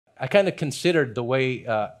I kind of considered the way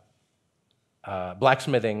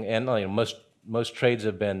blacksmithing and most trades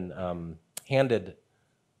have been handed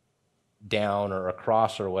down or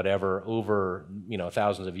across or whatever over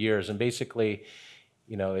thousands of years, and basically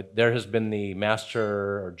there has been the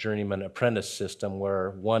master or journeyman apprentice system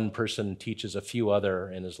where one person teaches a few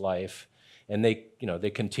other in his life, and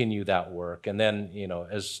they continue that work, and then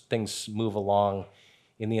as things move along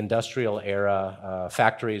in the industrial era,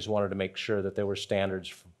 factories wanted to make sure that there were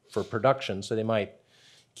standards for production, so they might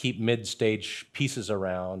keep mid-stage pieces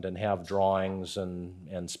around and have drawings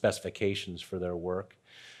and specifications for their work.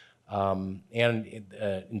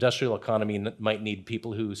 Industrial economy might need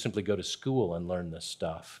people who simply go to school and learn this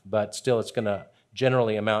stuff, but still it's going to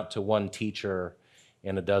generally amount to one teacher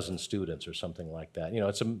and a dozen students or something like that.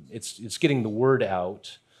 It's getting the word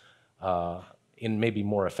out in maybe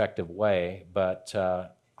more effective way, but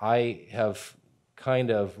I have kind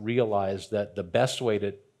of realized that the best way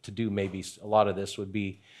to do maybe a lot of this would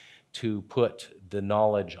be to put the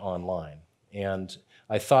knowledge online. And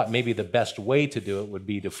I thought maybe the best way to do it would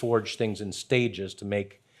be to forge things in stages to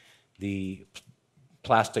make the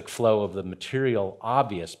plastic flow of the material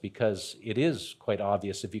obvious, because it is quite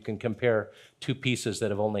obvious if you can compare two pieces that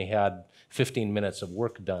have only had 15 minutes of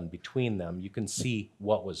work done between them, you can see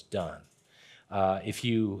what was done. If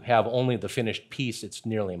you have only the finished piece, it's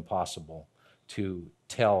nearly impossible to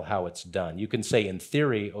tell how it's done. You can say in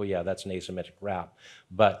theory, oh yeah, that's an asymmetric wrap,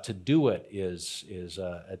 but to do it is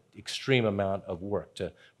an extreme amount of work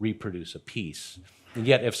to reproduce a piece. And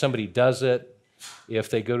yet if somebody does it, if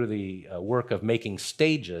they go to the work of making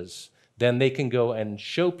stages, then they can go and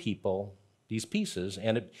show people these pieces,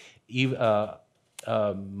 and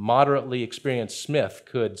a moderately experienced smith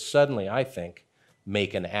could suddenly, I think,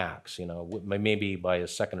 make an axe, maybe by a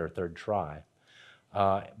second or third try.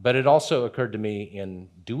 But it also occurred to me in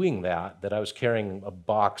doing that I was carrying a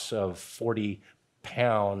box of 40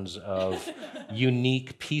 pounds of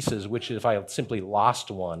unique pieces, which if I simply lost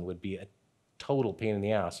one would be a total pain in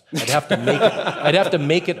the ass. I'd have to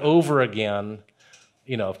make it over again.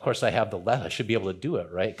 Of course I have the lead, I should be able to do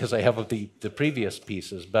it, right? Because I have the previous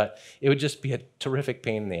pieces, but it would just be a terrific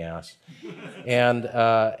pain in the ass. And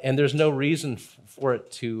there's no reason for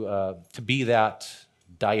it to be that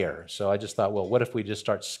dire. So I just thought, well, what if we just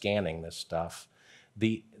start scanning this stuff?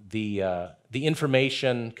 The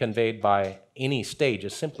information conveyed by any stage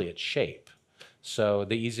is simply its shape. So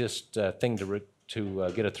the easiest thing to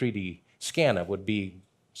get a 3D scan of would be,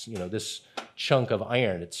 this chunk of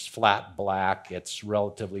iron. It's flat black, it's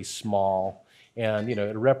relatively small, and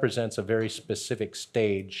it represents a very specific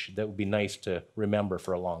stage that would be nice to remember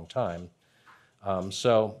for a long time.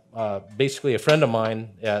 So basically a friend of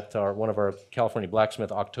mine at one of our California Blacksmith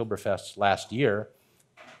Oktoberfests last year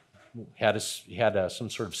had some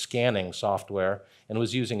sort of scanning software and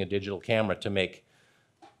was using a digital camera to make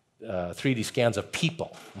 3D scans of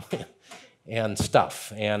people and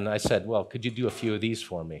stuff. And I said, well, could you do a few of these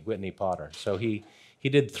for me, Whitney Potter? So he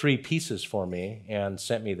did 3 pieces for me and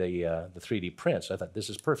sent me the 3D prints. I thought, this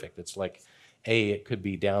is perfect. It's like, it could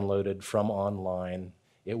be downloaded from online.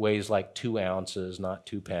 It weighs like 2 ounces, not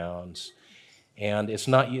 2 pounds, and it's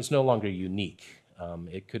no longer unique.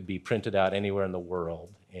 It could be printed out anywhere in the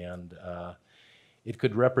world, and it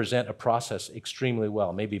could represent a process extremely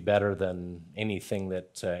well, maybe better than anything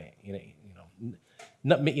that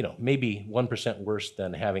maybe 1% worse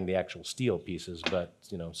than having the actual steel pieces, but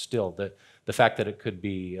still the fact that it could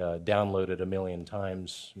be downloaded 1 million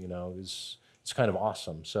times, it's kind of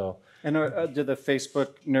awesome. So, and do the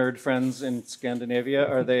Facebook nerd friends in Scandinavia,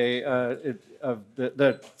 are they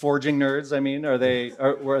the forging nerds? I mean,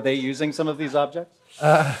 were they using some of these objects?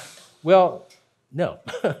 Well, no,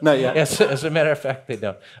 not yet. As a matter of fact, they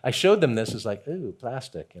don't. I showed them this. It's like, ooh,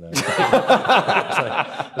 plastic. It's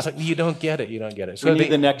like you don't get it. You don't get it. So we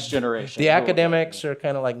need the next generation. The academics are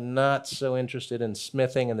kind of like not so interested in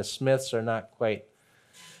smithing, and the smiths are not quite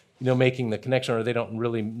making the connection, or they don't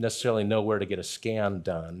really necessarily know where to get a scan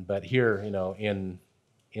done. But here, in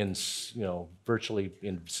virtually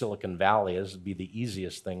in Silicon Valley, this would be the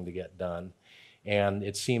easiest thing to get done. And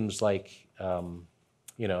it seems like,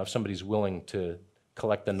 if somebody's willing to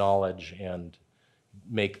collect the knowledge and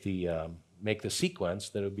make the sequence,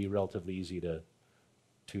 that it would be relatively easy to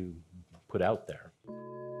put out there.